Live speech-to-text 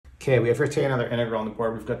Okay, we have to take another integral on the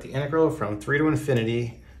board. We've got the integral from 3 to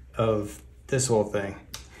infinity of this whole thing.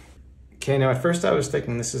 Okay, now at first I was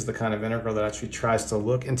thinking this is the kind of integral that actually tries to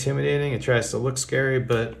look intimidating, it tries to look scary,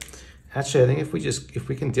 but actually I think if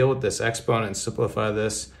we can deal with this exponent and simplify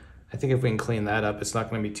this, I think if we can clean that up, it's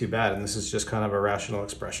not going to be too bad, and this is just kind of a rational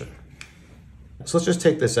expression. So let's just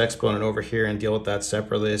take this exponent over here and deal with that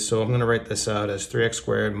separately. So I'm going to write this out as 3x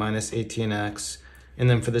squared minus 18x. And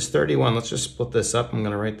then for this 31, let's just split this up. I'm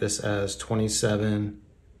going to write this as 27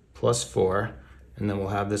 plus 4. And then we'll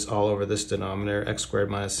have this all over this denominator, x squared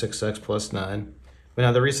minus 6x plus 9. But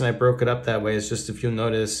now the reason I broke it up that way is just if you'll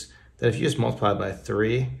notice that if you just multiply by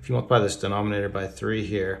 3, if you multiply this denominator by 3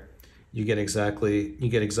 here, you get exactly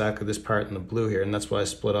this part in the blue here, and that's why I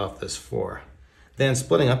split off this 4. Then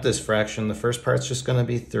splitting up this fraction, the first part's just going to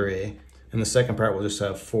be 3, and the second part will just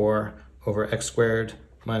have 4 over x squared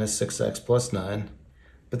minus 6x plus 9.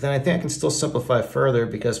 But then I think I can still simplify further,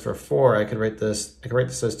 because for 4 I could write this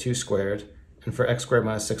as 2 squared, and for x squared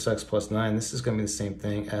minus 6x plus 9, this is going to be the same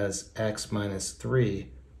thing as x minus 3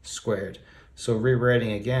 squared. So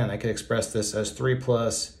rewriting again, I could express this as 3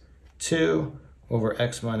 plus 2 over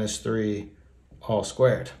x minus 3 all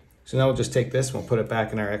squared. So now we'll just take this and we'll put it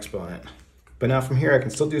back in our exponent. But now from here I can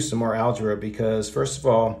still do some more algebra, because first of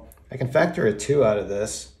all, I can factor a 2 out of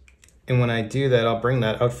this. And when I do that, I'll bring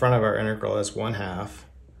that out front of our integral as 1/2.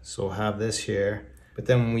 So we'll have this here. But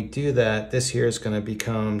then when we do that, this here is going to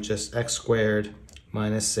become just x squared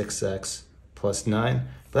minus 6x plus 9.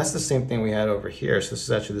 But that's the same thing we had over here. So this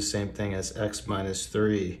is actually the same thing as x minus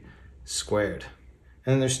 3 squared.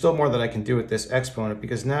 And then there's still more that I can do with this exponent,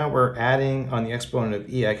 because now we're adding on the exponent of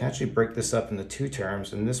e. I can actually break this up into 2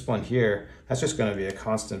 terms. And this one here, that's just going to be a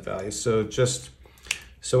constant value.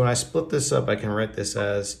 So when I split this up, I can write this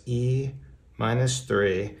as e minus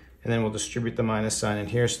 3. And then we'll distribute the minus sign in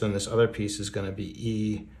here, so then this other piece is going to be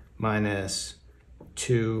e minus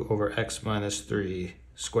 2 over x minus 3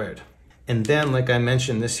 squared. And then, like I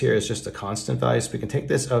mentioned, this here is just a constant value, so we can take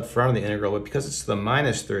this out front of the integral, but because it's the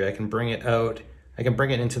minus 3, I can bring it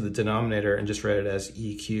into the denominator and just write it as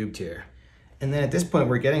e cubed here. And then at this point,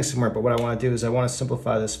 we're getting somewhere, but what I want to do is I want to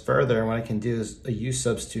simplify this further, and what I can do is a u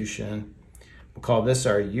substitution. We'll call this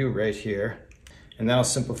our u right here. And that'll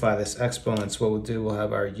simplify this exponent. So what we'll do, we'll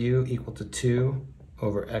have our u equal to 2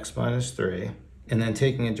 over x minus 3. And then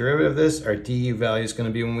taking a derivative of this, our du value is going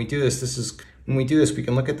to be, when we do this, we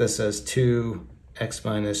can look at this as 2x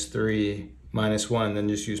minus 3 minus 1, then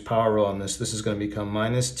just use power rule on this. This is going to become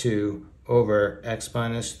minus 2 over x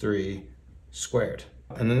minus 3 squared.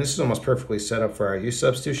 And then this is almost perfectly set up for our u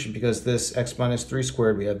substitution, because this x minus 3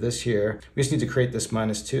 squared, we have this here. We just need to create this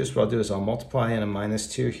minus 2. So what I'll do is I'll multiply in a minus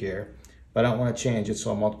 2 here. But I don't want to change it,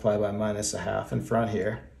 so I'll multiply by minus 1/2 in front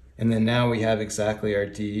here. And then now we have exactly our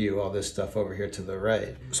du, all this stuff over here to the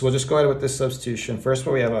right. So we'll just go ahead with this substitution. First,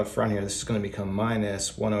 what we have up front here, this is going to become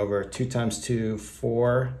minus 1 over 2 times 2,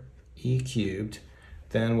 4e cubed.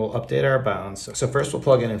 Then we'll update our bounds. So first we'll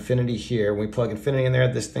plug in infinity here. When we plug infinity in there,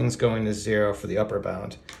 this thing's going to 0 for the upper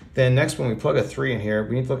bound. Then next, when we plug a 3 in here,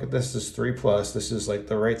 we need to look at this as 3 plus. This is like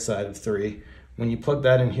the right side of 3. When you plug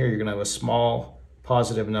that in here, you're going to have a small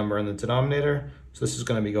positive number in the denominator, so this is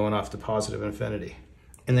going to be going off to positive infinity.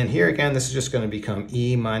 And then here again, this is just going to become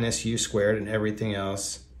e minus u squared, and everything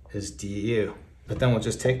else is du. But then we'll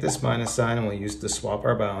just take this minus sign and we'll use to swap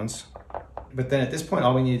our bounds. But then at this point,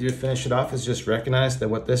 all we need to do to finish it off is just recognize that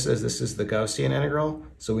what this is the Gaussian integral.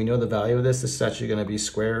 So we know the value of this. This is actually going to be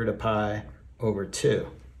square root of pi over 2.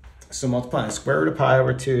 So multiplying square root of pi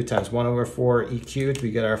over 2 times 1 over 4 e cubed,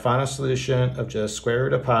 we get our final solution of just square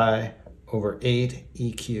root of pi over 8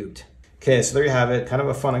 e cubed. Okay, so there you have it. Kind of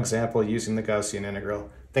a fun example using the Gaussian integral.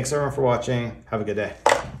 Thanks everyone for watching. Have a good day.